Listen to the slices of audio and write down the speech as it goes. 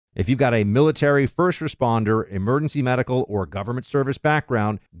If you've got a military, first responder, emergency medical, or government service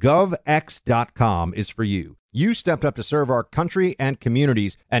background, GovX.com is for you. You stepped up to serve our country and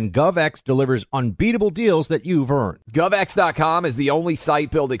communities, and GovX delivers unbeatable deals that you've earned. GovX.com is the only site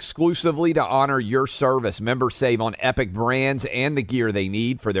built exclusively to honor your service. Members save on epic brands and the gear they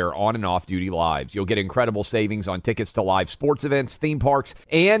need for their on- and off-duty lives. You'll get incredible savings on tickets to live sports events, theme parks,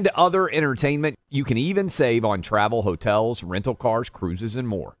 and other entertainment. You can even save on travel, hotels, rental cars, cruises, and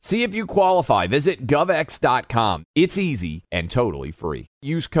more. See if you qualify. Visit GovX.com. It's easy and totally free.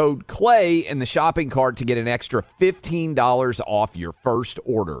 Use code CLAY in the shopping cart to get an extra $15 off your first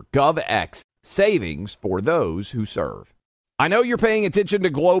order. GovX, savings for those who serve. I know you're paying attention to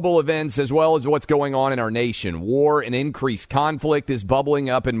global events as well as what's going on in our nation. War and increased conflict is bubbling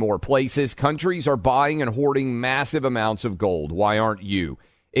up in more places. Countries are buying and hoarding massive amounts of gold. Why aren't you?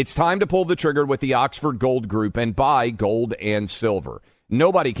 It's time to pull the trigger with the Oxford Gold Group and buy gold and silver.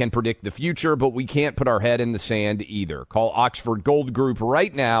 Nobody can predict the future, but we can't put our head in the sand either. Call Oxford Gold Group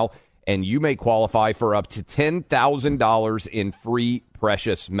right now, and you may qualify for up to $10,000 in free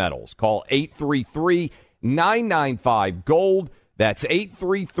precious metals. Call 833-995-GOLD. That's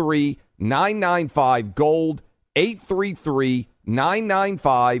 833-995-GOLD,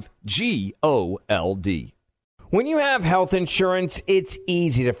 833-995-GOLD. When you have health insurance, it's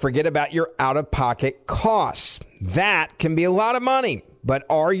easy to forget about your out-of-pocket costs. That can be a lot of money. But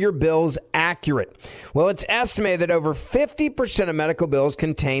are your bills accurate? Well, it's estimated that over 50% of medical bills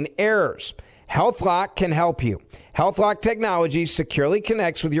contain errors. HealthLock can help you. HealthLock technology securely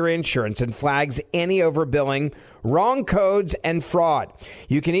connects with your insurance and flags any overbilling, wrong codes, and fraud.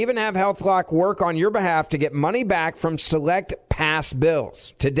 You can even have HealthLock work on your behalf to get money back from select past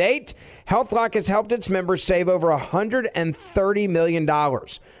bills. To date, HealthLock has helped its members save over $130 million.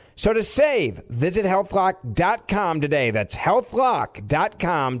 So to save, visit healthlock.com today. That's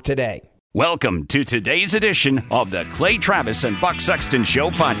healthlock.com today. Welcome to today's edition of the Clay Travis and Buck Sexton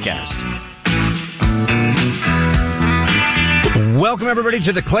Show podcast. Welcome, everybody,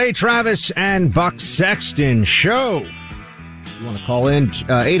 to the Clay Travis and Buck Sexton Show. You want to call in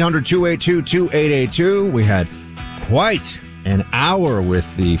 800-282-2882. We had quite an hour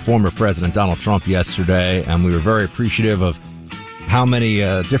with the former President Donald Trump yesterday, and we were very appreciative of how many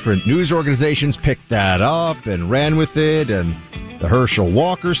different news organizations picked that up and ran with it, and the Herschel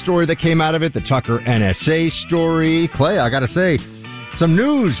Walker story that came out of it, the Tucker NSA story. Clay, I got to say, some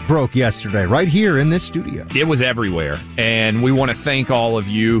news broke yesterday right here in this studio. It was everywhere, and we want to thank all of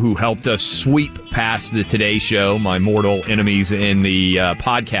you who helped us sweep past the Today Show, my mortal enemies in the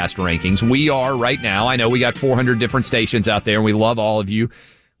podcast rankings. We are right now, I know we got 400 different stations out there, and we love all of you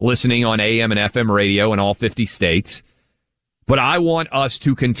listening on AM and FM radio in all 50 states. But I want us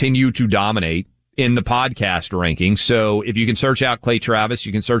to continue to dominate in the podcast rankings. So if you can search out Clay Travis,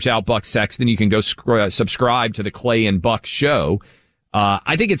 you can search out Buck Sexton, you can go subscribe to the Clay and Buck Show.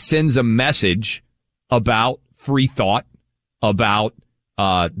 I think it sends a message about free thought, about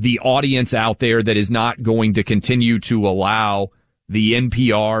the audience out there that is not going to continue to allow the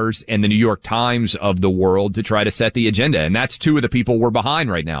NPRs and the New York Times of the world to try to set the agenda. And that's two of the people we're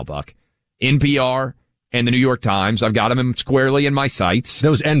behind right now, Buck. NPR and the New York Times. I've got them squarely in my sights.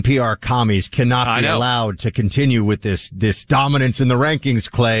 Those NPR commies cannot be allowed to continue with this dominance in the rankings,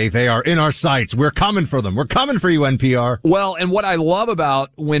 Clay. They are in our sights. We're coming for them. We're coming for you, NPR. Well, and what I love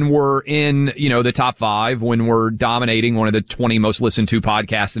about when we're in, the top 5, when we're dominating one of the 20 most listened to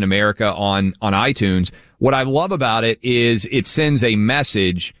podcasts in America on iTunes, what I love about it is it sends a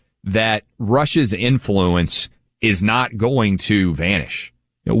message that Russia's influence is not going to vanish.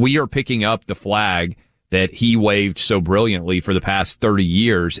 We are picking up the flag that he waved so brilliantly for the past 30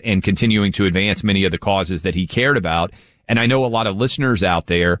 years and continuing to advance many of the causes that he cared about. And I know a lot of listeners out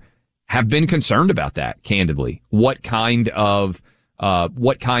there have been concerned about that, candidly. What kind of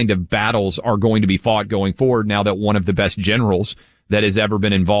battles are going to be fought going forward now that one of the best generals that has ever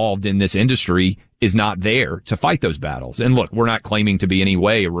been involved in this industry is not there to fight those battles? And look, we're not claiming to be any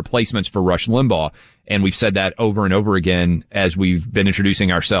way replacements for Rush Limbaugh. And we've said that over and over again as we've been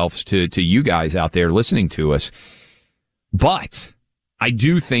introducing ourselves to you guys out there listening to us. But I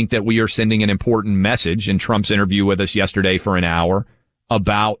do think that we are sending an important message in Trump's interview with us yesterday for an hour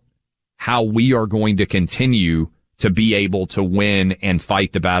about how we are going to continue to be able to win and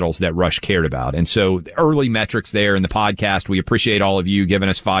fight the battles that Rush cared about. And so the early metrics there in the podcast, we appreciate all of you giving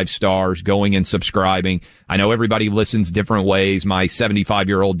us 5 stars, going and subscribing. I know everybody listens different ways. My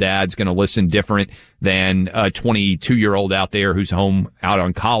 75-year-old dad's going to listen different than a 22-year-old out there who's home out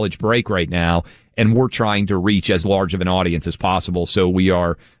on college break right now. and we're trying to reach as large of an audience as possible. So we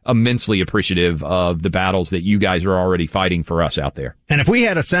are immensely appreciative of the battles that you guys are already fighting for us out there. And if we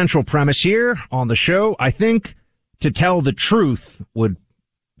had a central premise here on the show, I think to tell the truth would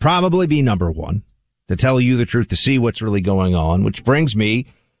probably be number one. To tell you the truth, to see what's really going on, which brings me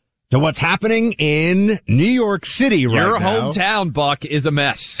to what's happening in New York City right now. Your hometown, Buck, is a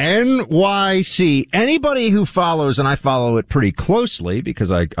mess. NYC. Anybody who follows, and I follow it pretty closely because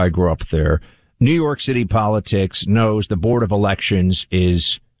I grew up there, New York City politics knows the Board of Elections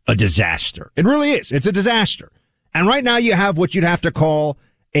is a disaster. It really is. It's a disaster. And right now you have what you'd have to call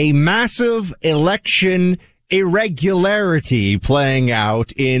a massive election irregularity playing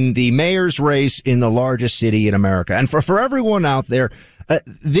out in the mayor's race in the largest city in America. And for everyone out there,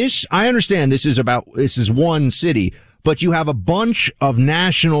 I understand this is one city, but you have a bunch of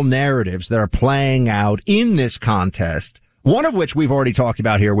national narratives that are playing out in this contest. One of which we've already talked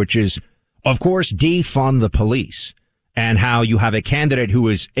about here, which is, of course, defund the police, and how you have a candidate who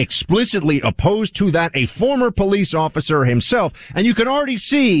is explicitly opposed to that, a former police officer himself. And you can already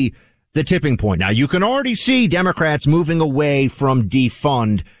see the tipping point. Now, you can already see Democrats moving away from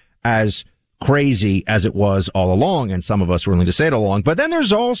defund, as crazy as it was all along, and some of us were willing to say it all along. But then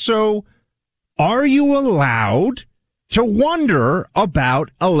there's also, are you allowed to wonder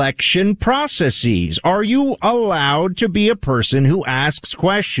about election processes? Are you allowed to be a person who asks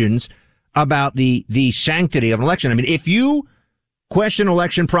questions about the sanctity of an election? I mean, if you question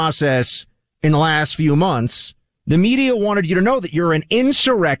election process in the last few months, the media wanted you to know that you're an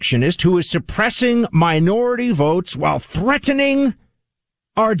insurrectionist who is suppressing minority votes while threatening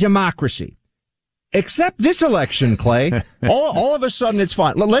our democracy. Except this election, Clay. all of a sudden it's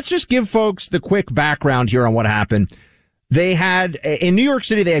fine. Let's just give folks the quick background here on what happened. They had, in New York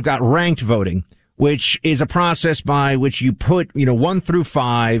City, they have got ranked voting, which is a process by which you put, 1 through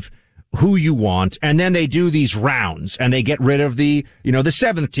 5, who you want, and then they do these rounds, and they get rid of the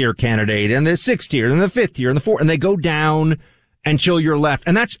 7th tier candidate, and the 6th tier, and the 5th tier, and the 4th, and they go down until you're left.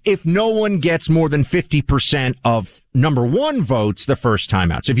 And that's if no one gets more than 50% of number 1 votes the first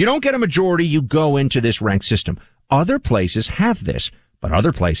time out. So if you don't get a majority, you go into this ranked system. Other places have this, but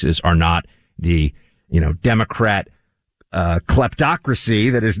other places are not the, Democrat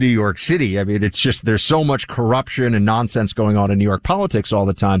kleptocracy that is New York City. I mean, it's just, there's so much corruption and nonsense going on in New York politics all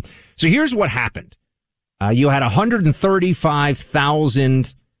the time. So here's what happened. You had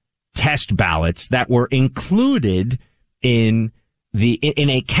 135,000 test ballots that were included in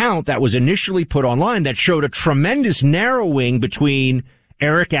a count that was initially put online that showed a tremendous narrowing between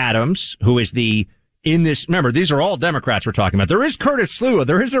Eric Adams, who is remember, these are all Democrats we're talking about. There is Curtis Sliwa.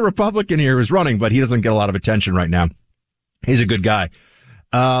 There is a Republican here who's running, but he doesn't get a lot of attention right now. He's a good guy.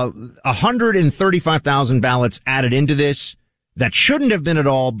 135,000 ballots added into this that shouldn't have been at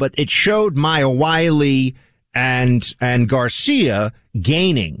all, but it showed Maya Wiley and Garcia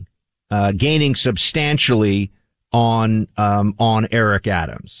gaining substantially on Eric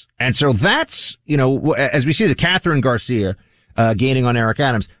Adams. And so that's, as we see the Catherine Garcia, gaining on Eric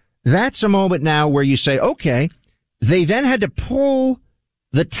Adams, that's a moment now where you say, okay, they then had to pull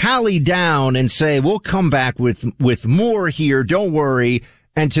the tally down and say, we'll come back with more here. Don't worry.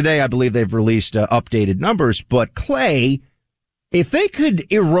 And today I believe they've released updated numbers. But Clay, if they could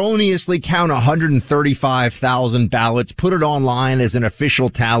erroneously count 135,000 ballots, put it online as an official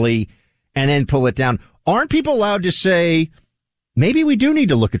tally, and then pull it down, aren't people allowed to say, maybe we do need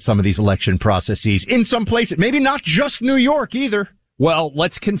to look at some of these election processes in some places, maybe not just New York either? Well,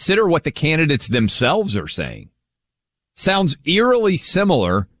 let's consider what the candidates themselves are saying. Sounds eerily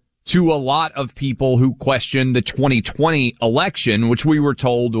similar to a lot of people who questioned the 2020 election, which we were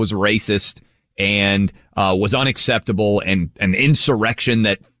told was racist and was unacceptable and an insurrection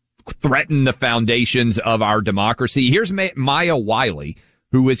that threatened the foundations of our democracy. Here's Maya Wiley,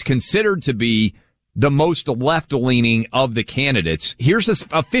 who is considered to be the most left-leaning of the candidates. Here's this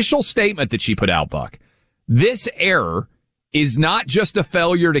official statement that she put out, Buck. This error is not just a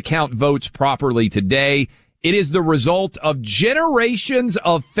failure to count votes properly today. It is the result of generations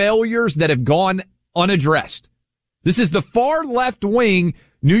of failures that have gone unaddressed. This is the far left-wing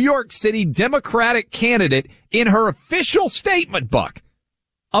New York City Democratic candidate in her official statement, Buck.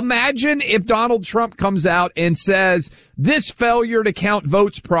 Imagine if Donald Trump comes out and says this failure to count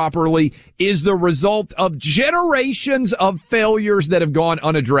votes properly is the result of generations of failures that have gone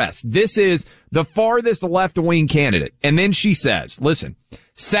unaddressed. This is the farthest left-wing candidate. And then she says, listen,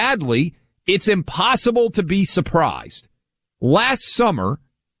 sadly, it's impossible to be surprised. Last summer,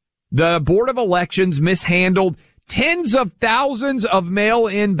 the Board of Elections mishandled tens of thousands of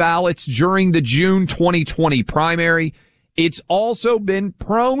mail-in ballots during the June 2020 primary. It's also been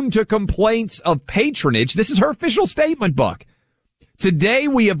prone to complaints of patronage. This is her official statement, Buck. Today,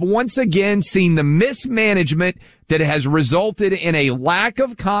 we have once again seen the mismanagement that has resulted in a lack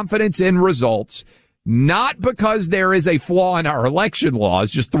of confidence in results, not because there is a flaw in our election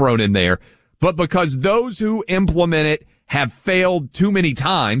laws, just thrown in there, but because those who implement it have failed too many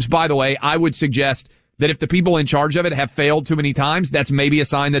times. By the way, I would suggest that if the people in charge of it have failed too many times, that's maybe a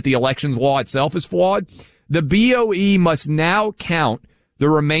sign that the elections law itself is flawed. The BOE must now count the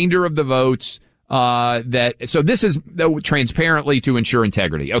remainder of the votes so this is transparently to ensure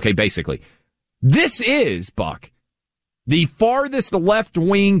integrity. Okay, basically. This is, Buck, the farthest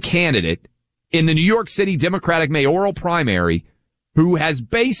left-wing candidate in the New York City Democratic mayoral primary who has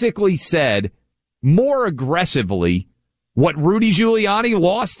basically said more aggressively what Rudy Giuliani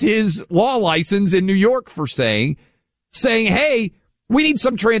lost his law license in New York for saying, hey, we need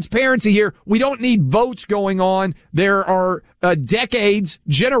some transparency here. We don't need votes going on. There are decades,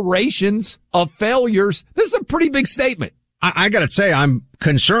 generations of failures. This is a pretty big statement. I got to say, I'm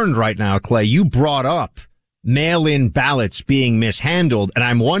concerned right now, Clay. You brought up mail-in ballots being mishandled, and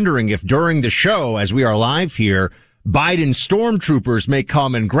I'm wondering if during the show, as we are live here, Biden stormtroopers may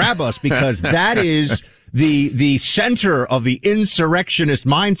come and grab us, because that is the center of the insurrectionist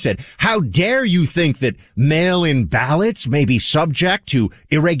mindset. How dare you think that mail-in ballots may be subject to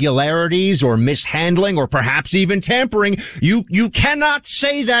irregularities or mishandling or perhaps even tampering? You cannot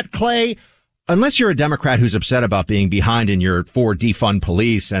say that, Clay, unless you're a Democrat who's upset about being behind in your 4 defund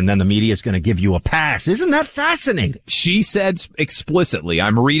police, and then the media is going to give you a pass. Isn't that fascinating? She said explicitly,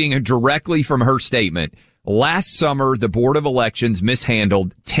 I'm reading directly from her statement, last summer, the Board of Elections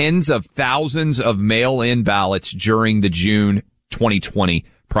mishandled tens of thousands of mail-in ballots during the June 2020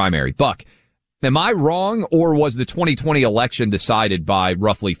 primary. Buck, am I wrong, or was the 2020 election decided by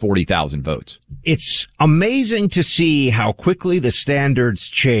roughly 40,000 votes? It's amazing to see how quickly the standards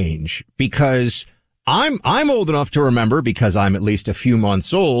change, because I'm old enough to remember, because I'm at least a few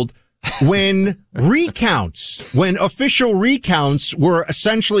months old, when official recounts were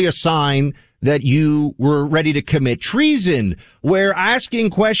essentially a sign that you were ready to commit treason, where asking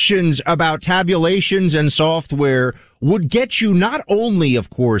questions about tabulations and software would get you not only,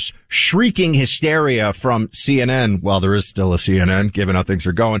 of course, shrieking hysteria from CNN, well, there is still a CNN, given how things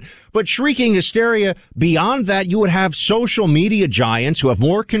are going, but shrieking hysteria. Beyond that, you would have social media giants who have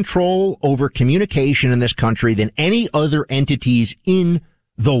more control over communication in this country than any other entities in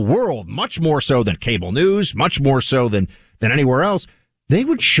the world, much more so than cable news, much more so than anywhere else. They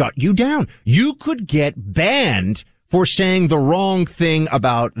would shut you down. You could get banned for saying the wrong thing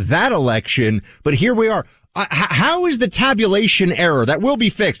about that election. But here we are. How is the tabulation error that will be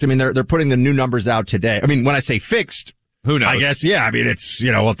fixed? I mean, they're putting the new numbers out today. I mean, when I say fixed, who knows? I guess, yeah. I mean, it's,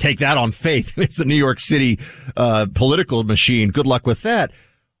 we'll take that on faith. It's the New York City, political machine. Good luck with that.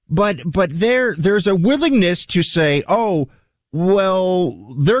 But there's a willingness to say, oh, well,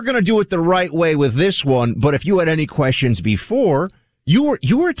 they're going to do it the right way with this one. But if you had any questions before, you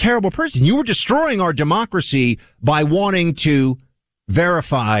were a terrible person. You were destroying our democracy by wanting to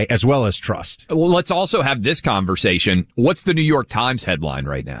verify as well as trust. Well, let's also have this conversation. What's the New York Times headline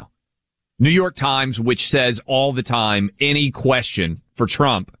right now? New York Times, which says all the time, any question for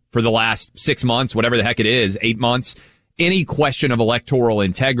Trump for the last 6 months, whatever the heck it is, 8 months, any question of electoral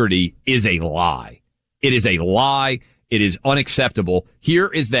integrity is a lie. It is a lie. It is unacceptable. Here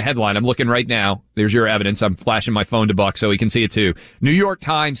is the headline. I'm looking right now. There's your evidence. I'm flashing my phone to Buck so he can see it too. New York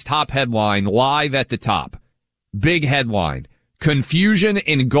Times top headline, live at the top. Big headline. Confusion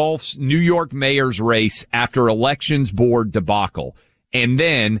engulfs New York mayor's race after elections board debacle. And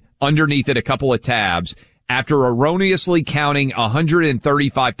then underneath it, a couple of tabs. After erroneously counting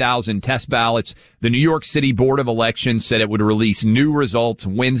 135,000 test ballots, the New York City Board of Elections said it would release new results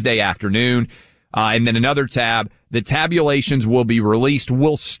Wednesday afternoon. And then another tab, the tabulations will be released,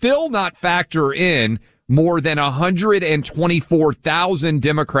 will still not factor in more than 124,000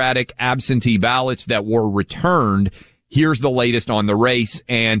 Democratic absentee ballots that were returned. Here's the latest on the race.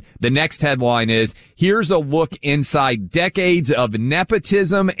 And the next headline is, here's a look inside decades of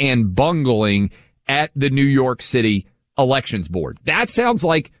nepotism and bungling at the New York City Elections Board. That sounds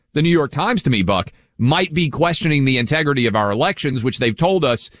like the New York Times to me, Buck, might be questioning the integrity of our elections, which they've told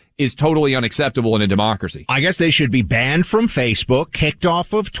us is totally unacceptable in a democracy. I guess they should be banned from Facebook, kicked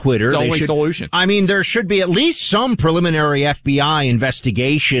off of Twitter. It's the only solution. I mean, there should be at least some preliminary FBI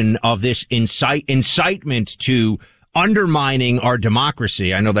investigation of this incitement to undermining our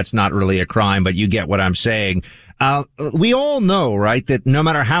democracy. I know that's not really a crime, but you get what I'm saying. We all know, right, that no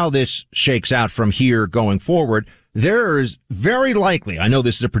matter how this shakes out from here going forward, there is very likely, I know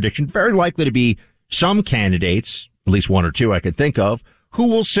this is a prediction, very likely to be some candidates, at least one or two I could think of, who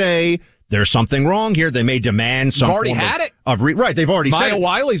will say there's something wrong here. They may demand some. They've already had it. Right, they've already said it. Maya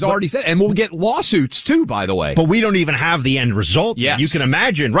Wiley's already said it, and we'll get lawsuits too, by the way. But we don't even have the end result. Yes. You can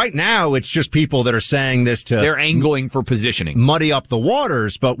imagine right now it's just people that are saying this to... They're angling for positioning. Muddy up the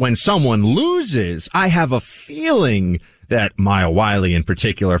waters, but when someone loses, I have a feeling that Maya Wiley in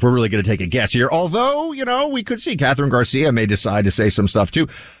particular, if we're really going to take a guess here, although, we could see Catherine Garcia may decide to say some stuff too,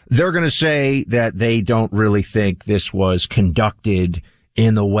 they're going to say that they don't really think this was conducted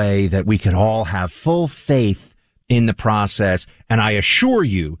in the way that we can all have full faith in the process. And I assure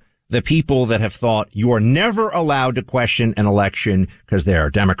you, the people that have thought you are never allowed to question an election, because they are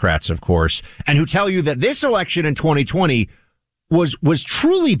Democrats, of course, and who tell you that this election in 2020 was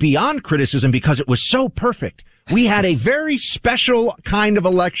truly beyond criticism because it was so perfect. We had a very special kind of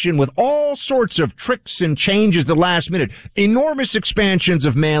election with all sorts of tricks and changes at the last minute, enormous expansions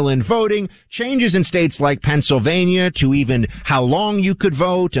of mail-in voting, changes in states like Pennsylvania to even how long you could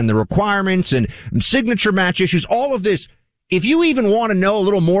vote and the requirements and signature match issues, all of this. If you even want to know a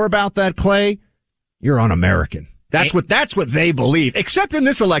little more about that, Clay, you're un-American. That's what they believe. Except in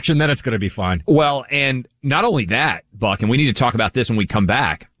this election, then it's going to be fine. Well, and not only that, Buck, and we need to talk about this when we come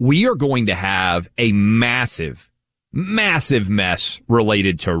back. We are going to have a massive mess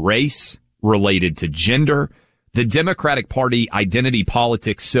related to race, related to gender. The Democratic Party identity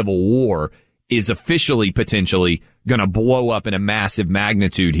politics civil war is officially potentially going to blow up in a massive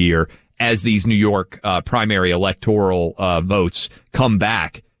magnitude here as these New York primary electoral votes come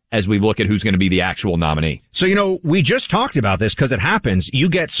back, as we look at who's going to be the actual nominee. So, we just talked about this because it happens. You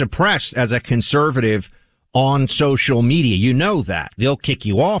get suppressed as a conservative on social media. You know that. They'll kick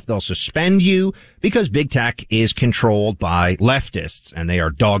you off. They'll suspend you because big tech is controlled by leftists and they are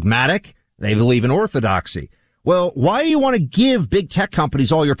dogmatic. They believe in orthodoxy. Well, why do you want to give big tech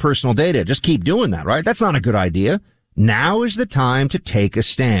companies all your personal data? Just keep doing that, right? That's not a good idea. Now is the time to take a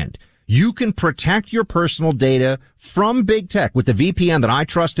stand. You can protect your personal data from big tech with the VPN that I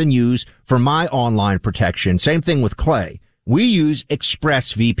trust and use for my online protection. Same thing with Clay. We use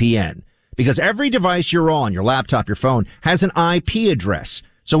ExpressVPN because every device you're on, your laptop, your phone, has an IP address.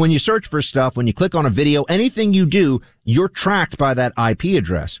 So when you search for stuff, when you click on a video, anything you do, you're tracked by that IP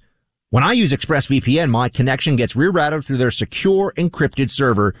address. When I use ExpressVPN, my connection gets rerouted through their secure encrypted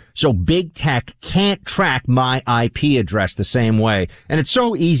server, so big tech can't track my IP address the same way. And it's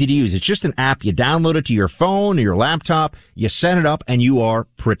so easy to use. It's just an app. You download it to your phone or your laptop, you set it up, and you are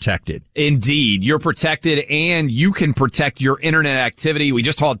protected. Indeed. You're protected, and you can protect your internet activity. We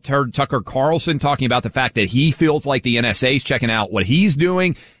just heard Tucker Carlson talking about the fact that he feels like the NSA is checking out what he's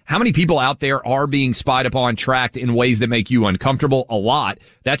doing. How many people out there are being spied upon, tracked in ways that make you uncomfortable? A lot.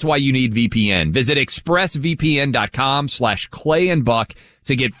 That's why you need VPN. Visit expressvpn.com/Clay and Buck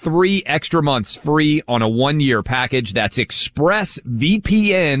to get 3 extra months free on a 1-year package. That's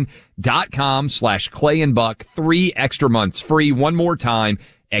expressvpn.com/Clay and Buck. 3 extra months free. One more time,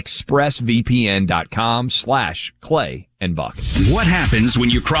 expressvpn.com/Clay and Buck. What happens when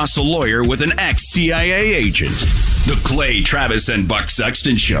you cross a lawyer with an ex-CIA agent? The Clay, Travis, and Buck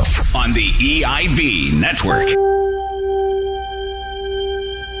Sexton Show on the EIB Network.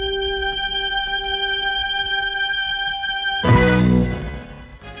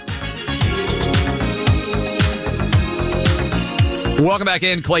 Welcome back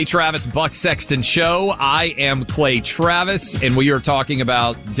in, Clay Travis, Buck Sexton Show. I am Clay Travis, and we are talking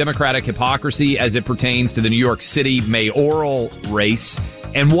about Democratic hypocrisy as it pertains to the New York City mayoral race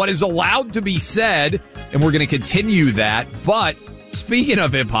and what is allowed to be said, and we're going to continue that. But speaking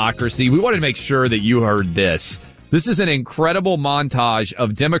of hypocrisy, we wanted to make sure that you heard this. This is an incredible montage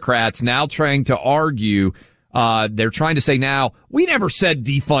of Democrats now trying to argue. They're trying to say now, we never said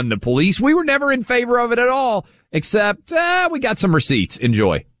defund the police. We were never in favor of it at all, except we got some receipts.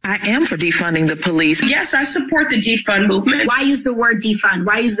 Enjoy. I am for defunding the police. Yes, I support the defund movement. Why use the word defund?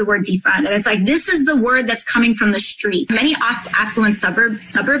 Why use the word defund? And it's like, this is the word that's coming from the street. Many affluent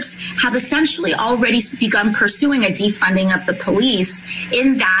suburbs have essentially already begun pursuing a defunding of the police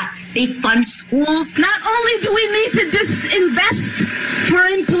in that they fund schools. Not only do we need to disinvest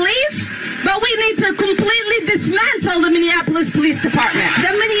in police, but we need to completely dismantle the Minneapolis Police Department.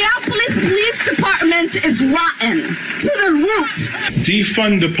 The Minneapolis Police Department is rotten to the root.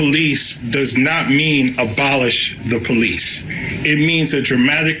 Defund the police does not mean abolish the police. It means a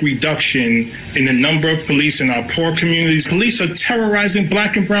dramatic reduction in the number of police in our poor communities. Police are terrorizing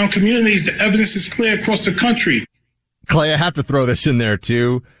black and brown communities. The evidence is clear across the country. Clay, I have to throw this in there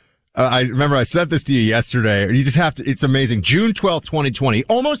too. I remember I sent this to you yesterday. You just have to, it's amazing. June 12th, 2020,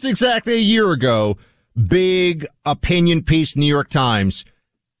 almost exactly a year ago, big opinion piece, New York Times.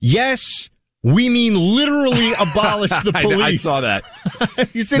 Yes, We mean literally abolish the police. I saw that.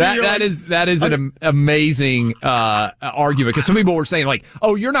 that is an amazing argument, because some people were saying, like,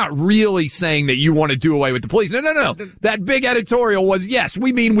 oh, you're not really saying that you want to do away with the police. No. That big editorial was, yes,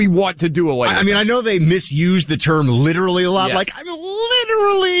 we mean we want to do away with them. I know they misused the term literally a lot. Yes. Like, I'm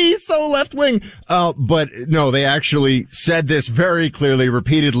literally so left-wing. But no, they actually said this very clearly,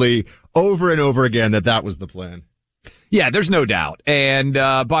 repeatedly, over and over again, that was the plan. Yeah, there's no doubt. And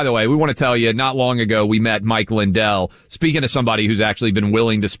by the way, we want to tell you, not long ago, we met Mike Lindell, speaking to somebody who's actually been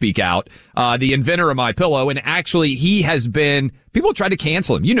willing to speak out, the inventor of MyPillow. And actually, he has been, people tried to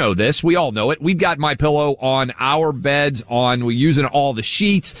cancel him. You know this. We all know it. We've got MyPillow on our beds, we're using all the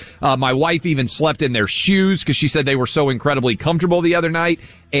sheets. My wife even slept in their shoes because she said they were so incredibly comfortable the other night.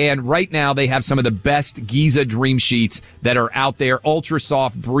 And right now, they have some of the best Giza Dream Sheets that are out there, ultra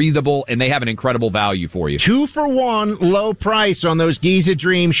soft, breathable, and they have an incredible value for you. 2 for $1, low price on those Giza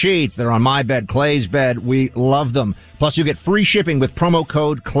Dream Sheets. They're on my bed, Clay's bed. We love them. Plus, you get free shipping with promo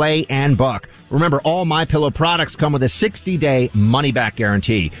code Clay and Buck. Remember, all MyPillow products come with a 60-day money-back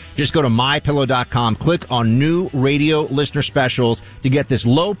guarantee. Just go to MyPillow.com, click on new radio listener specials to get this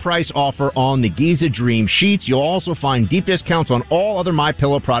low-price offer on the Giza Dream Sheets. You'll also find deep discounts on all other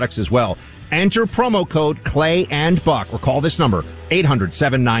MyPillow products as well. Enter promo code Clay and Buck or call this number,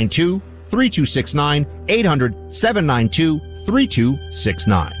 800-792-3269,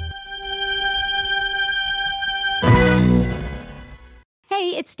 800-792-3269.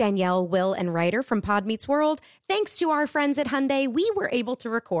 Hey, it's Danielle, Will, and Ryder from Pod Meets World. Thanks to our friends at Hyundai, we were able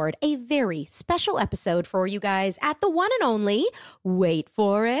to record a very special episode for you guys at the one and only, wait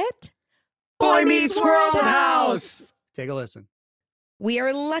for it, Boy Meets World House. Take a listen. We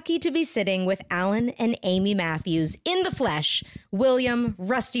are lucky to be sitting with Alan and Amy Matthews in the flesh, William,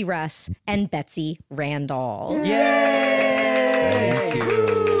 Rusty Russ, and Betsy Randall. Yay! Thank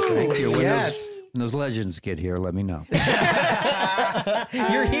you. Thank you. When those legends get here, let me know.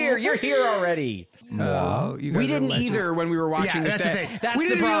 You're here already. No, we didn't either when we were watching this. We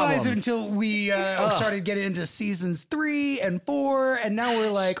didn't realize it until we started getting into seasons 3 and 4, and now we're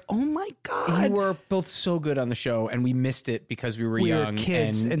like, oh my god! You were both so good on the show, and we missed it because we were young,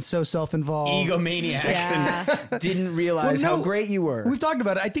 kids, and so self-involved, egomaniacs, and didn't realize how great you were. We've talked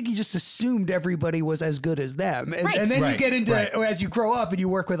about it. I think you just assumed everybody was as good as them, and then you get into as you grow up and you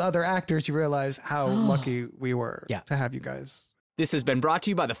work with other actors, you realize how lucky we were to have you guys. This has been brought to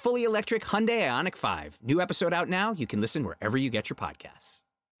you by the fully electric Hyundai Ioniq 5. New episode out now. You can listen wherever you get your podcasts.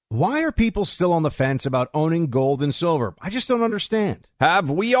 Why are people still on the fence about owning gold and silver? I just don't understand.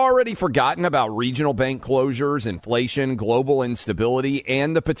 Have we already forgotten about regional bank closures, inflation, global instability,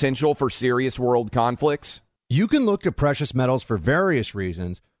 and the potential for serious world conflicts? You can look to precious metals for various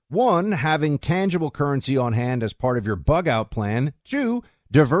reasons. 1, having tangible currency on hand as part of your bug-out plan. 2,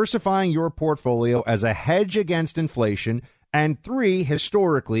 diversifying your portfolio as a hedge against inflation. And 3,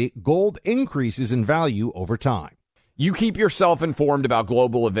 historically, gold increases in value over time. You keep yourself informed about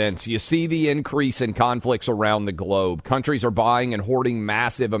global events. You see the increase in conflicts around the globe. Countries are buying and hoarding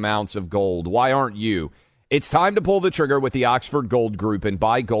massive amounts of gold. Why aren't you? It's time to pull the trigger with the Oxford Gold Group and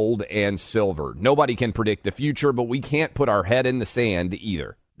buy gold and silver. Nobody can predict the future, but we can't put our head in the sand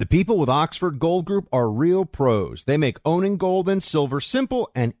either. The people with Oxford Gold Group are real pros. They make owning gold and silver simple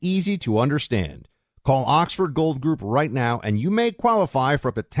and easy to understand. Call Oxford Gold Group right now, and you may qualify for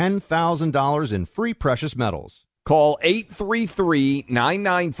up to $10,000 in free precious metals. Call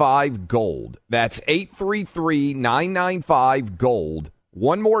 833-995-GOLD. That's 833-995-GOLD.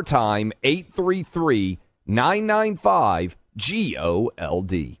 One more time,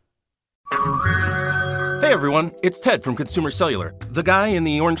 833-995-GOLD. Hey everyone, it's Ted from Consumer Cellular, the guy in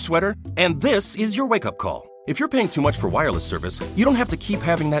the orange sweater, and this is your wake-up call. If you're paying too much for wireless service, you don't have to keep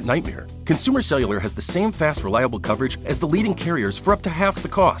having that nightmare. Consumer Cellular has the same fast, reliable coverage as the leading carriers for up to half the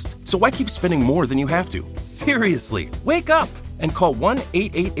cost. So why keep spending more than you have to? Seriously, wake up and call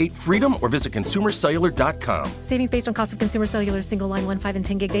 1-888-FREEDOM or visit consumercellular.com. Savings based on cost of Consumer Cellular single line 1, 5, and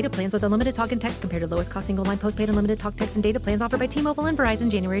 10 gig data plans with unlimited talk and text compared to lowest cost single line postpaid unlimited talk, text, and data plans offered by T-Mobile and Verizon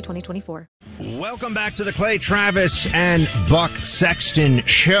January 2024. Welcome back to the Clay Travis and Buck Sexton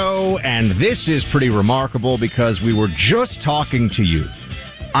show, and this is pretty remarkable because we were just talking to you.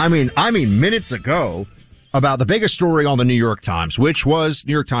 I mean minutes ago about the biggest story on the New York Times, which was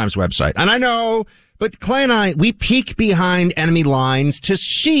New York Times website. And I know, but Clay and I, we peek behind enemy lines to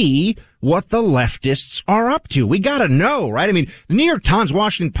see what the leftists are up to. We gotta know, right? I mean, the New York Times,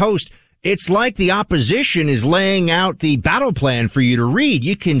 Washington Post, it's like the opposition is laying out the battle plan for you to read.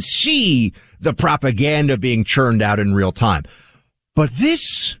 You can see the propaganda being churned out in real time. But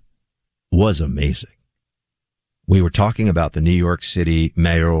this was amazing. we were talking about the New York City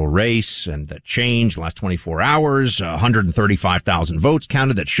mayoral race and the change last 24 hours, 135,000 votes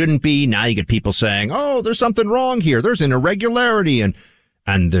counted that shouldn't be. Now you get people saying, oh, there's something wrong here. There's an irregularity and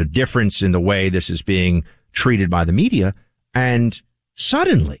the difference in the way this is being treated by the media. And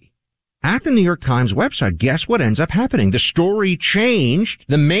suddenly, at the New York Times website, guess what ends up happening? The story changed.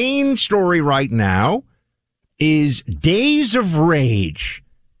 The main story right now is Days of Rage,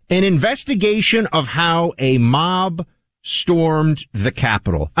 an investigation of how a mob stormed the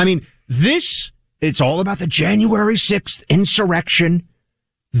Capitol. I mean, it's all about the January 6th insurrection.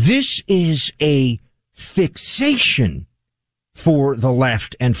 This is a fixation for the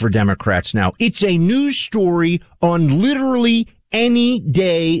left and for Democrats now. It's a news story on literally any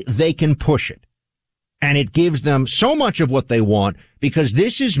day they can push it. And it gives them so much of what they want because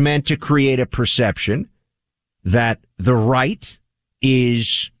this is meant to create a perception that the right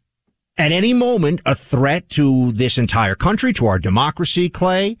is at any moment a threat to this entire country, to our democracy,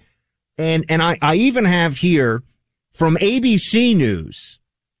 Clay. And I even have here from ABC News,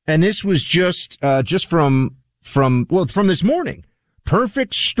 and this was just from this morning.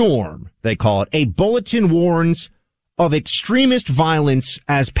 Perfect storm, they call it. A bulletin warns of extremist violence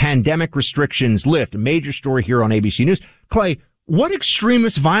as pandemic restrictions lift. A major story here on ABC News. Clay, what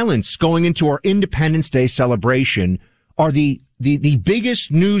extremist violence going into our Independence Day celebration are the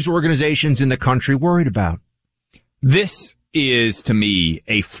biggest news organizations in the country worried about? This is, to me,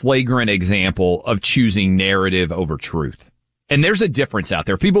 a flagrant example of choosing narrative over truth. And there's a difference out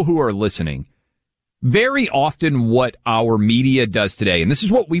there. People who are listening, very often what our media does today, and this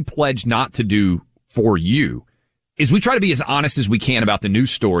is what we pledge not to do for you, is we try to be as honest as we can about the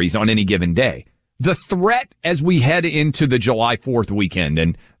news stories on any given day. The threat as we head into the July 4th weekend,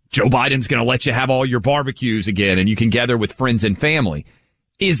 and Joe Biden's going to let you have all your barbecues again and you can gather with friends and family,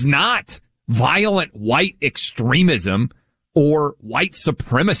 is not violent white extremism or white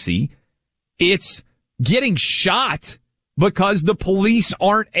supremacy. It's getting shot because the police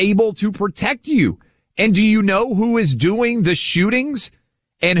aren't able to protect you. And do you know who is doing the shootings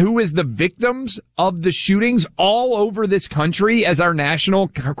and who is the victims of the shootings all over this country as our national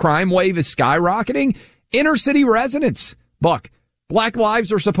crime wave is skyrocketing? Inner city residents. Buck, Black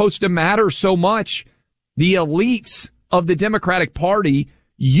lives are supposed to matter so much. The elites of the Democratic Party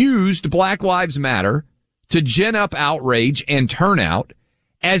used Black Lives Matter to gin up outrage and turnout.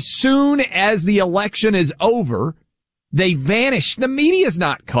 As soon as the election is over, they vanish. The media's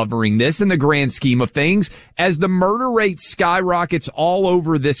not covering this in the grand scheme of things as the murder rate skyrockets all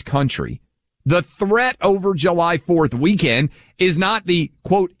over this country. The threat over July 4th weekend is not the,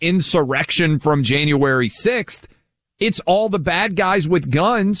 quote, insurrection from January 6th. It's all the bad guys with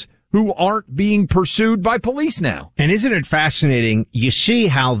guns who aren't being pursued by police now. And isn't it fascinating? You see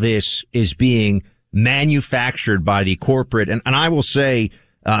how this is being manufactured by the corporate. And I will say,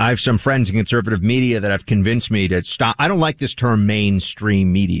 I have some friends in conservative media that have convinced me to stop. I don't like this term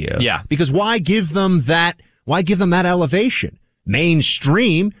mainstream media. Yeah. Because why give them that elevation?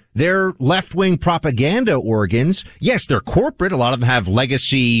 Mainstream, they're left-wing propaganda organs. Yes, they're corporate. A lot of them have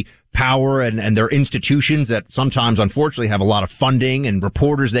legacy power and their institutions that sometimes, unfortunately, have a lot of funding and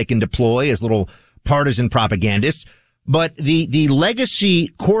reporters they can deploy as little partisan propagandists. But the legacy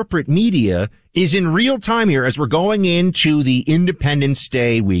corporate media is in real time here as we're going into the Independence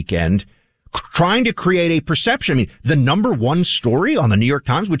Day weekend, trying to create a perception. I mean, the number one story on the New York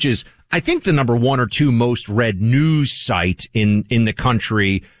Times, which is, I think, the number one or two most read news site in the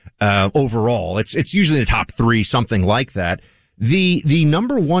country, overall. It's usually the top three, something like that. The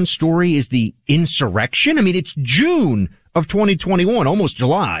number one story is the insurrection. I mean, it's June of 2021, almost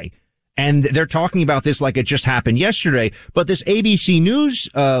July. And they're talking about this like it just happened yesterday. But this ABC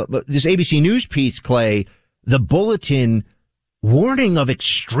News piece, Clay, the bulletin warning of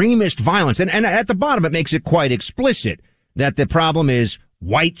extremist violence. And at the bottom, it makes it quite explicit that the problem is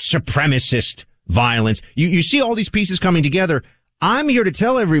white supremacist violence. You see all these pieces coming together. I'm here to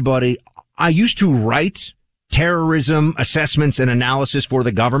tell everybody I used to write terrorism assessments and analysis for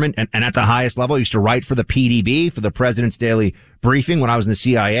the government. And at the highest level, I used to write for the PDB, for the President's Daily Briefing when I was in the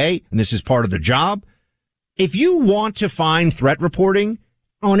CIA. And this is part of the job. If you want to find threat reporting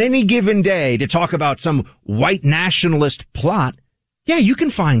on any given day to talk about some white nationalist plot, yeah, you can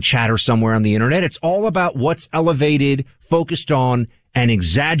find chatter somewhere on the internet. It's all about what's elevated, focused on, and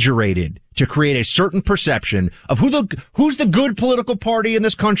exaggerated to create a certain perception of who's the good political party in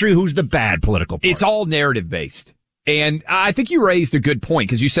this country, who's the bad political party. It's all narrative based. And I think you raised a good point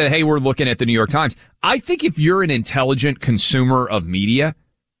because you said, hey, we're looking at the New York Times. I think if you're an intelligent consumer of media,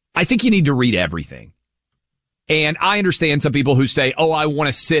 I think you need to read everything. And I understand some people who say, oh, I want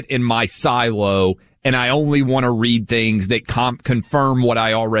to sit in my silo and I only want to read things that confirm what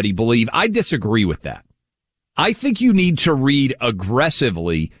I already believe. I disagree with that. I think you need to read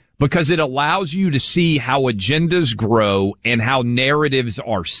aggressively because it allows you to see how agendas grow and how narratives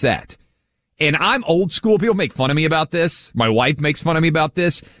are set. And I'm old school. People make fun of me about this. My wife makes fun of me about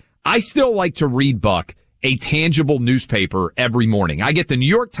this. I still like to read, Buck, a tangible newspaper every morning. I get the New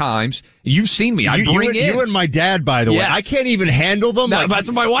York Times. You've seen me. I bring in. You and my dad, by the way. I can't even handle them. No, that's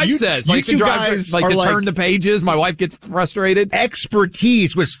what my wife says. Like to turn the pages. My wife gets frustrated.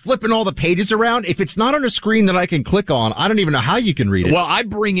 Expertise was flipping all the pages around. If it's not on a screen that I can click on, I don't even know how you can read it. Well, I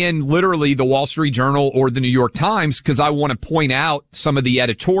bring in literally the Wall Street Journal or the New York Times because I want to point out some of the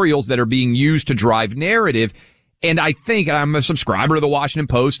editorials that are being used to drive narrative. And I think, and I'm a subscriber to the Washington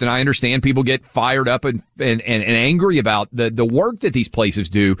Post, and I understand people get fired up and angry about the work that these places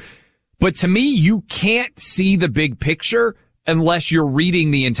do. But to me, you can't see the big picture unless you're reading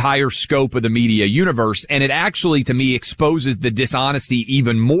the entire scope of the media universe. And it actually, to me, exposes the dishonesty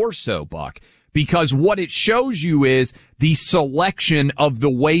even more so, Buck, because what it shows you is the selection of the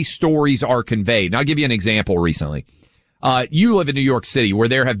way stories are conveyed. And I'll give you an example recently. You live in New York City, where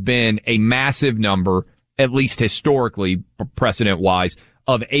there have been a massive number, at least historically, precedent-wise,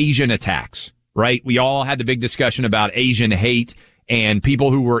 of Asian attacks, right? We all had the big discussion about Asian hate and people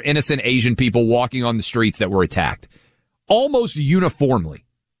who were innocent Asian people walking on the streets that were attacked. Almost uniformly,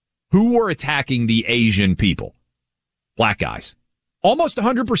 who were attacking the Asian people? Black guys. Almost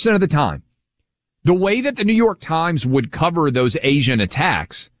 100% of the time. The way that the New York Times would cover those Asian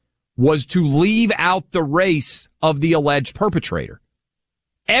attacks was to leave out the race of the alleged perpetrator.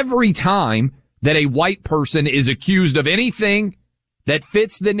 Every time that a white person is accused of anything that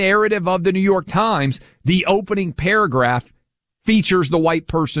fits the narrative of the New York Times, the opening paragraph features the white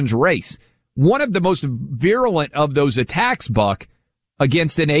person's race. One of the most virulent of those attacks, Buck,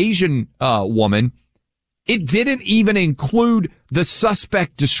 against an Asian woman, it didn't even include the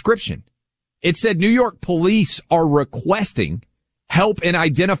suspect description. It said New York police are requesting help in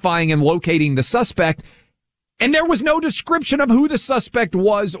identifying and locating the suspect. And there was no description of who the suspect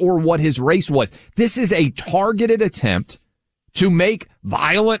was or what his race was. This is a targeted attempt to make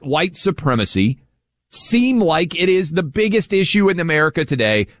violent white supremacy seem like it is the biggest issue in America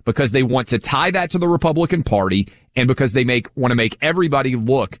today because they want to tie that to the Republican Party and because they want to make everybody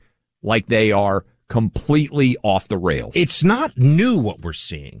look like they are completely off the rails. It's not new what we're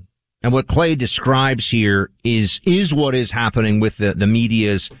seeing. And what Clay describes here is what is happening with the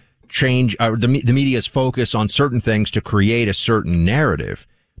media's change, the media's focus on certain things to create a certain narrative.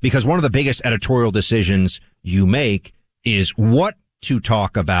 Because one of the biggest editorial decisions you make is what to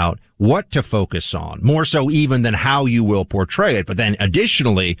talk about, what to focus on, more so even than how you will portray it. But then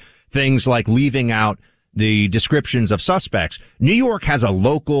additionally, things like leaving out the descriptions of suspects. New York has a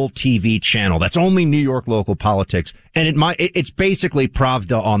local TV channel that's only New York local politics, and it's basically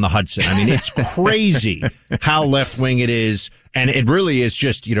Pravda on the Hudson. I mean, it's crazy how left-wing it is, and it really is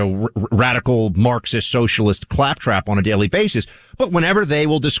just, radical Marxist socialist claptrap on a daily basis. But whenever they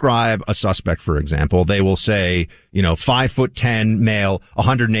will describe a suspect, for example, they will say, 5'10" male,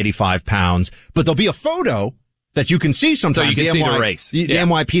 185 pounds, but there'll be a photo that you can see sometimes. So you can see the race. The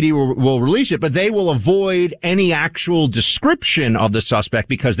NYPD will release it, but they will avoid any actual description of the suspect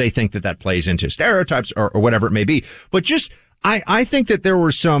because they think that plays into stereotypes or whatever it may be. But I think that there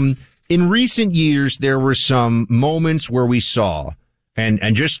were in recent years, there were some moments where we saw,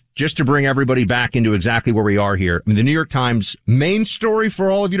 and just to bring everybody back into exactly where we are here, I mean, the New York Times main story for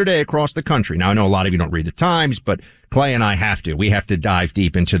all of you today across the country. Now, I know a lot of you don't read the Times, but Clay and I have to. We have to dive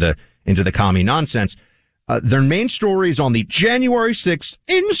deep into the commie nonsense. Their main story is on the January 6th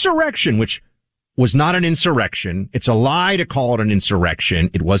insurrection, which was not an insurrection. It's a lie to call it an insurrection.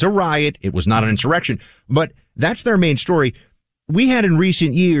 It was a riot. It was not an insurrection. But that's their main story. We had in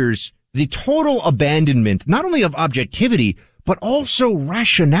recent years the total abandonment, not only of objectivity, but also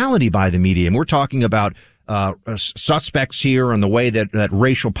rationality by the media. And we're talking about suspects here and the way that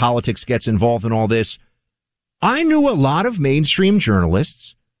racial politics gets involved in all this. I knew a lot of mainstream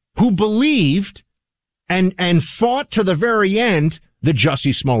journalists who believed and fought to the very end the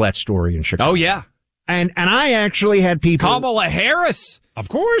Jussie Smollett story in Chicago. Oh, yeah. And I actually had people... Kamala Harris, of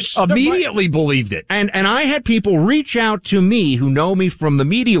course, immediately believed it. And I had people reach out to me who know me from the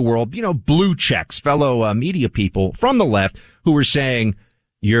media world, blue checks, fellow media people from the left who were saying,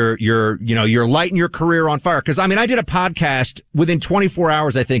 you're lighting your career on fire. Because, I did a podcast within 24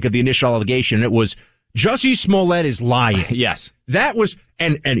 hours, I think, of the initial allegation, and it was Jussie Smollett is lying. Yes. That was,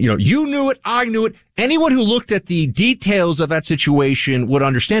 and you knew it, I knew it. Anyone who looked at the details of that situation would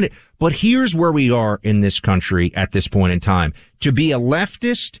understand it. But here's where we are in this country at this point in time. To be a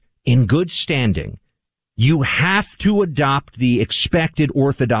leftist in good standing, You have to adopt the expected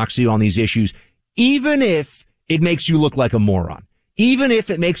orthodoxy on these issues, even if it makes you look like a moron. Even if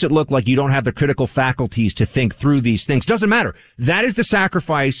it makes it look like you don't have the critical faculties to think through these things. Doesn't matter. That is the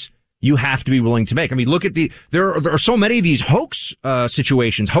sacrifice you have to be willing to make. I mean, look at there are so many of these hoax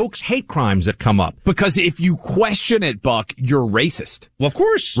situations, hoax hate crimes that come up. Because if you question it, Buck, you're racist. Well, of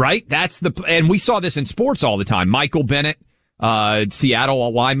course. Right? And we saw this in sports all the time. Michael Bennett,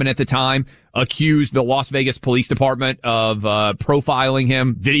 Seattle lineman at the time, accused the Las Vegas Police Department of profiling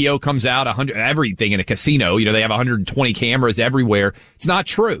him. Video comes out, everything in a casino. You know, they have 120 cameras everywhere. It's not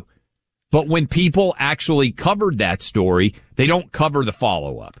true. But when people actually covered that story, they don't cover the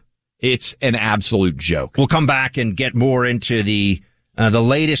follow-up. It's an absolute joke. We'll come back and get more into the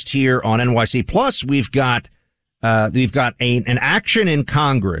latest here on NYC. Plus, we've got an action in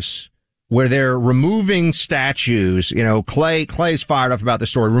Congress where they're removing statues. You know, Clay's fired up about the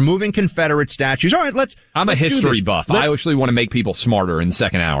story. Removing Confederate statues. All right, I'm a history buff. I actually want to make people smarter in the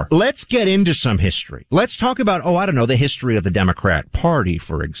second hour. Let's get into some history. Let's talk about, the history of the Democrat Party,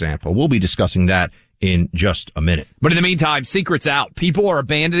 for example. We'll be discussing that in just a minute. But in the meantime, secret's out. People are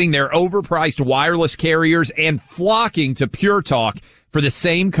abandoning their overpriced wireless carriers and flocking to Pure Talk for the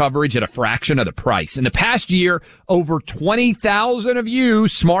same coverage at a fraction of the price. In the past year, over 20,000 of you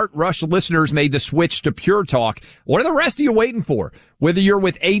Smart Rush listeners made the switch to Pure Talk. What are the rest of you waiting for? Whether you're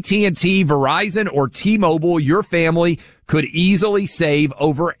with AT&T, Verizon, or T-Mobile, your family could easily save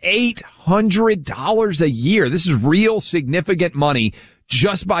over $800 a year. This is real significant money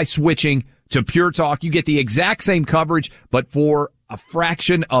just by switching to Pure Talk. You get the exact same coverage, but for a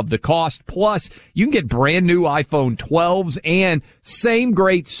fraction of the cost. Plus, you can get brand new iPhone 12s and same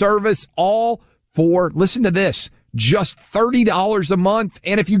great service, all for, listen to this, just $30 a month.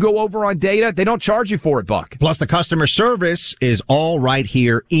 And if you go over on data, they don't charge you for it, Buck. Plus, the customer service is all right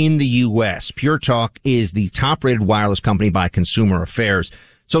here in the U.S. Pure Talk is the top-rated wireless company by Consumer Affairs.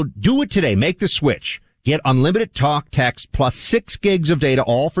 So do it today. Make the switch. Get unlimited talk, text, plus 6 gigs of data,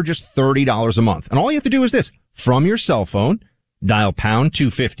 all for just $30 a month. And all you have to do is this. From your cell phone, dial pound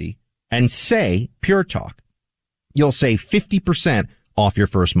 250 and say Pure Talk. You'll save 50% off your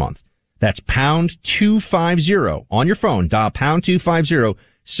first month. That's pound 250 on your phone. Dial pound 250,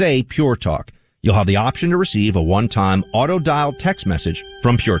 say Pure Talk. You'll have the option to receive a one-time auto-dialed text message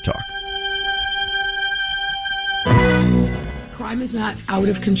from Pure Talk. Crime is not out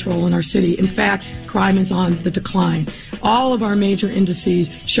of control in our city. In fact, crime is on the decline. All of our major indices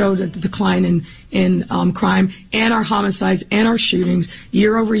showed a decline in crime, and our homicides and our shootings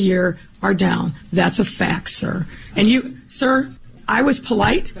year over year are down. That's a fact, sir. And you, sir, I was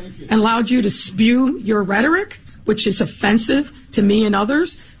polite and allowed you to spew your rhetoric, which is offensive to me and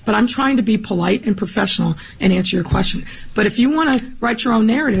others, but I'm trying to be polite and professional and answer your question. But if you want to write your own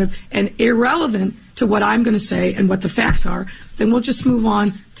narrative and irrelevant to what I'm going to say and what the facts are, then we'll just move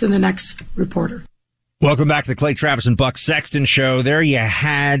on to the next reporter. Welcome back to the Clay Travis and Buck Sexton Show. There you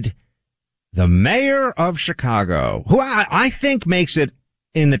had the mayor of Chicago, who I think makes it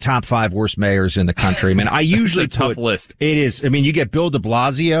in the top 5 worst mayors in the country. I mean, I usually it's a tough list. It is. I mean, you get Bill de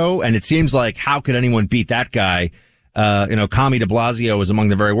Blasio, and it seems like how could anyone beat that guy? Commie de Blasio is among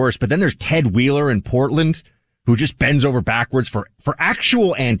the very worst. But then there's Ted Wheeler in Portland, who just bends over backwards for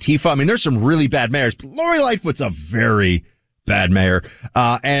actual Antifa. I mean, there's some really bad mayors. But Lori Lightfoot's a very bad mayor.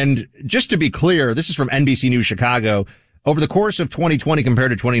 And just to be clear, this is from NBC News Chicago. Over the course of 2020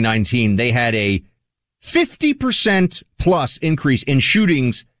 compared to 2019, they had a 50% plus increase in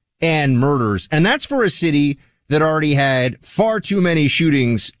shootings and murders. And that's for a city that already had far too many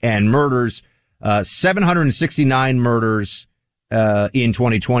shootings and murders. 769 murders in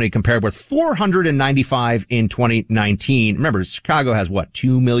 2020 compared with 495 in 2019. Remember, Chicago has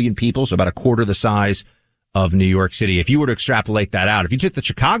 2 million people, so about a quarter the size of New York City. If you were to extrapolate that out, if you took the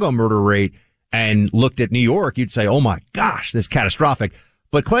Chicago murder rate and looked at New York, you'd say, oh my gosh, this is catastrophic.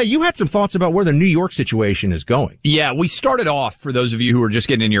 But Clay, you had some thoughts about where the New York situation is going. Yeah, we started off, for those of you who are just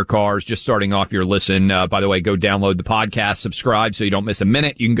getting in your cars, just starting off your listen. By the way, go download the podcast, subscribe so you don't miss a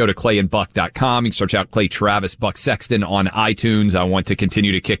minute. You can go to clayandbuck.com. You can search out Clay Travis, Buck Sexton on iTunes. I want to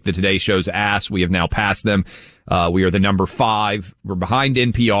continue to kick the Today Show's ass. We have now passed them. We are the number 5. We're behind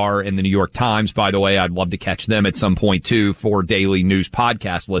NPR and the New York Times, by the way. I'd love to catch them at some point too for daily news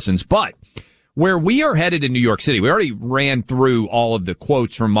podcast listens. But where we are headed in New York City, we already ran through all of the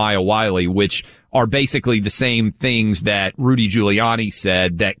quotes from Maya Wiley, which are basically the same things that Rudy Giuliani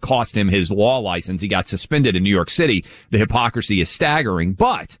said that cost him his law license. He got suspended in New York City. The hypocrisy is staggering.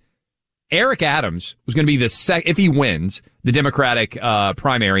 But Eric Adams was going to be if he wins the Democratic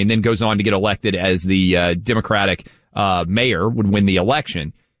primary and then goes on to get elected as the Democratic mayor, would win the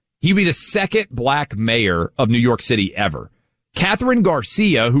election. He would be the second black mayor of New York City ever. Catherine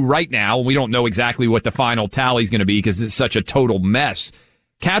Garcia, who right now, we don't know exactly what the final tally is going to be because it's such a total mess.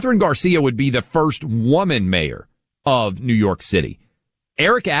 Catherine Garcia would be the first woman mayor of New York City.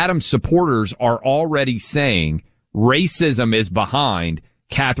 Eric Adams supporters are already saying racism is behind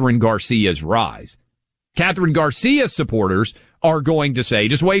Catherine Garcia's rise. Catherine Garcia's supporters are going to say,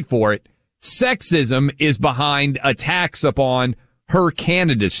 just wait for it, sexism is behind attacks upon her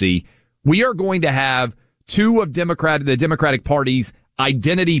candidacy. We are going to have two of the Democratic Party's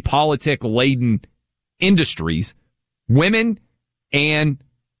identity politic laden industries, women and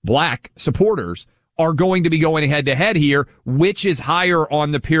black supporters, are going to be going head to head here, which is higher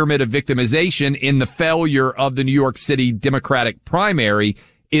on the pyramid of victimization in the failure of the New York City Democratic primary.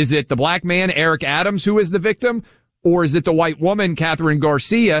 Is it the black man, Eric Adams, who is the victim, or is it the white woman, Catherine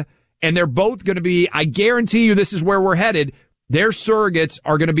Garcia? And they're both going to be, I guarantee you this is where we're headed, their surrogates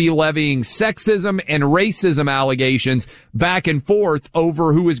are going to be levying sexism and racism allegations back and forth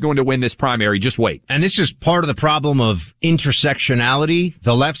over who is going to win this primary. Just wait. And this is part of the problem of intersectionality,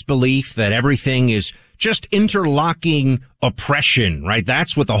 the left's belief that everything is just interlocking oppression, right?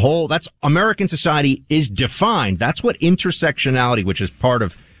 That's what that's American society is defined. That's what intersectionality, which is part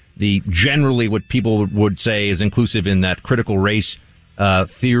of the generally what people would say is inclusive in that critical race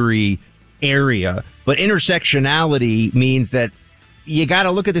theory area. But intersectionality means that you got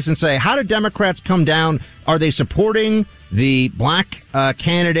to look at this and say, how do Democrats come down? Are they supporting the black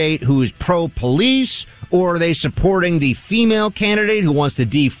candidate who is pro-police, or are they supporting the female candidate who wants to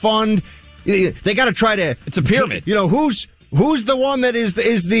defund? They got to try to. It's a pyramid. You know, who's the one that is the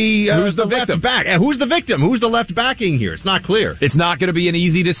who's the victim? Left back? Who's the victim? Who's the left backing here? It's not clear. It's not going to be an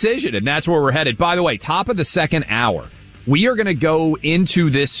easy decision, and that's where we're headed. By the way, top of the second hour, we are going to go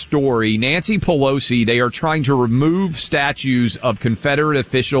into this story. Nancy Pelosi, they are trying to remove statues of Confederate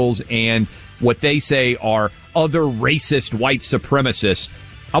officials and what they say are other racist white supremacists.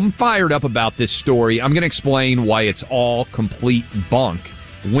 I'm fired up about this story. I'm going to explain why it's all complete bunk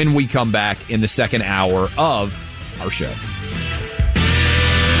when we come back in the second hour of our show.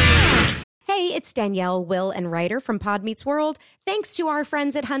 Hey, it's Danielle, Will, and Ryder from Pod Meets World. Thanks to our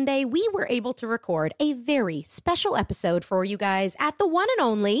friends at Hyundai, we were able to record a very special episode for you guys at the one and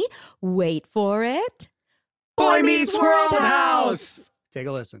only, wait for it, Boy Meets World House. Take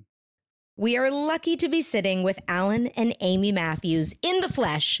a listen. We are lucky to be sitting with Alan and Amy Matthews in the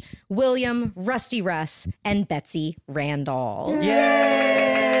flesh, William, Rusty Russ, and Betsy Randall.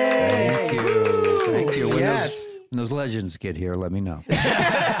 Yay! Thank you. Thank you. Yes. When those legends get here, let me know.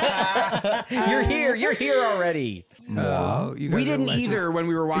 You're here already. No, we didn't either when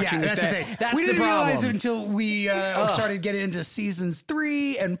we were watching this. We didn't realize it until we started getting into seasons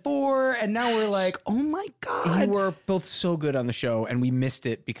 3 and 4, and now we're like, oh my god! You were both so good on the show, and we missed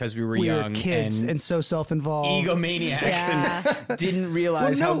it because we were young, kids, and so self-involved, egomaniacs, and didn't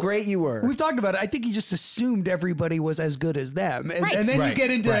realize how great you were. We've talked about it. I think you just assumed everybody was as good as them, and then you get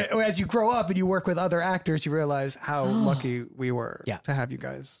into as you grow up and you work with other actors, you realize how lucky we were to have you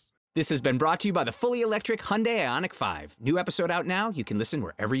guys. This has been brought to you by the fully electric Hyundai Ioniq 5. New episode out now. You can listen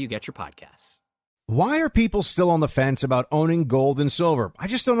wherever you get your podcasts. Why are people still on the fence about owning gold and silver? I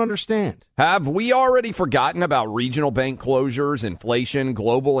just don't understand. Have we already forgotten about regional bank closures, inflation,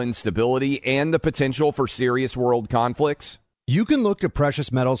 global instability, and the potential for serious world conflicts? You can look to precious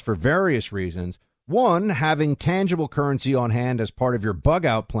metals for various reasons. 1, having tangible currency on hand as part of your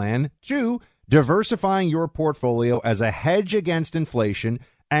bug-out plan. 2, diversifying your portfolio as a hedge against inflation.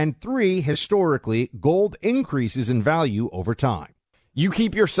 And 3, historically, gold increases in value over time. You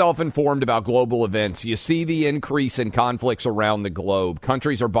keep yourself informed about global events. You see the increase in conflicts around the globe.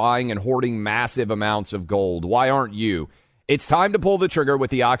 Countries are buying and hoarding massive amounts of gold. Why aren't you? It's time to pull the trigger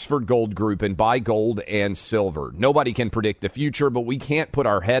with the Oxford Gold Group and buy gold and silver. Nobody can predict the future, but we can't put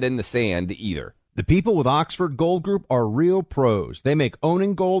our head in the sand either. The people with Oxford Gold Group are real pros. They make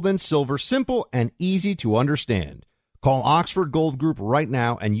owning gold and silver simple and easy to understand. Call Oxford Gold Group right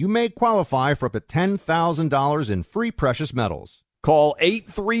now, and you may qualify for up to $10,000 in free precious metals. Call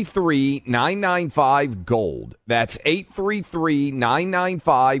 833-995-GOLD. That's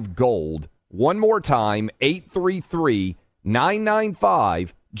 833-995-GOLD. One more time,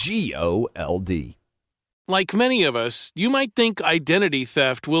 833-995-GOLD. Like many of us, you might think identity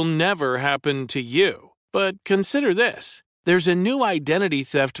theft will never happen to you. But consider this. There's a new identity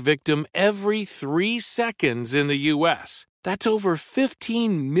theft victim every 3 seconds in the U.S. That's over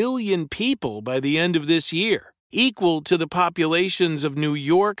 15 million people by the end of this year, equal to the populations of New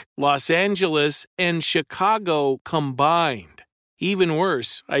York, Los Angeles, and Chicago combined. Even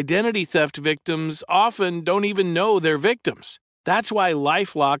worse, identity theft victims often don't even know they're victims. That's why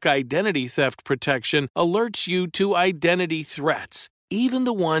LifeLock Identity Theft Protection alerts you to identity threats, even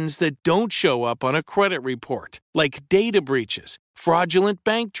the ones that don't show up on a credit report, like data breaches, fraudulent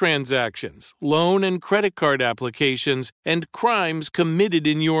bank transactions, loan and credit card applications, and crimes committed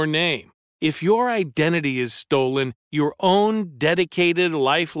in your name. If your identity is stolen, your own dedicated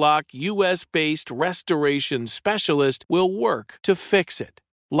LifeLock U.S.-based restoration specialist will work to fix it.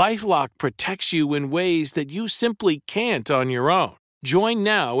 LifeLock protects you in ways that you simply can't on your own. Join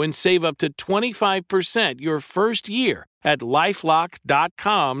now and save up to 25% your first year at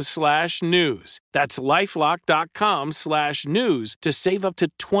LifeLock.com/news. That's LifeLock.com/news to save up to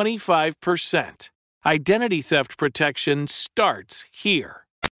 25%. Identity theft protection starts here.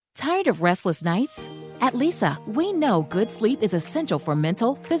 Tired of restless nights? At Leesa, we know good sleep is essential for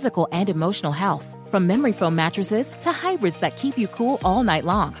mental, physical, and emotional health. From memory foam mattresses to hybrids that keep you cool all night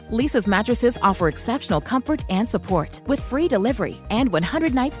long, Leesa's mattresses offer exceptional comfort and support with free delivery and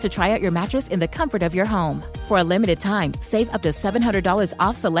 100 nights to try out your mattress in the comfort of your home. For a limited time, save up to $700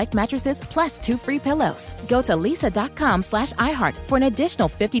 off select mattresses plus 2 free pillows. Go to Leesa.com/iHeart for an additional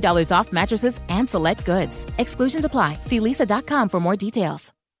 $50 off mattresses and select goods. Exclusions apply. See Leesa.com for more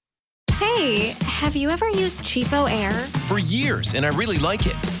details. Hey, have you ever used Cheapo Air? For years, and I really like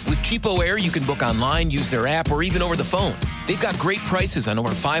it. With Cheapo Air, you can book online, use their app, or even over the phone. They've got great prices on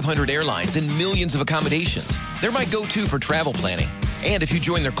over 500 airlines and millions of accommodations. They're my go-to for travel planning. And if you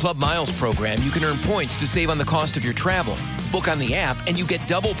join their Club Miles program, you can earn points to save on the cost of your travel. Book on the app, and you get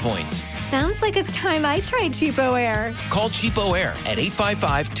double points. Sounds like it's time I tried Cheapo Air. Call Cheapo Air at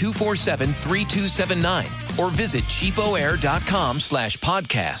 855-247-3279 or visit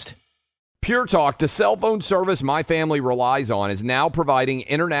cheapoair.com/podcast. Pure Talk, the cell phone service my family relies on, is now providing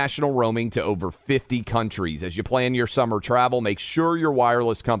international roaming to over 50 countries. As you plan your summer travel, make sure your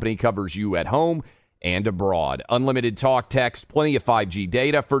wireless company covers you at home and abroad. Unlimited talk, text, plenty of 5G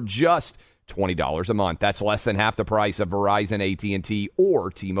data for just $20 a month. That's less than half the price of Verizon, AT&T, or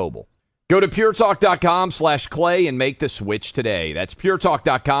T-Mobile. Go to puretalk.com/Clay and make the switch today. That's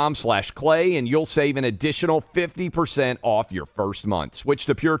puretalk.com/Clay, and you'll save an additional 50% off your first month. Switch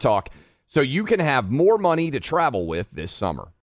to Pure Talk so you can have more money to travel with this summer.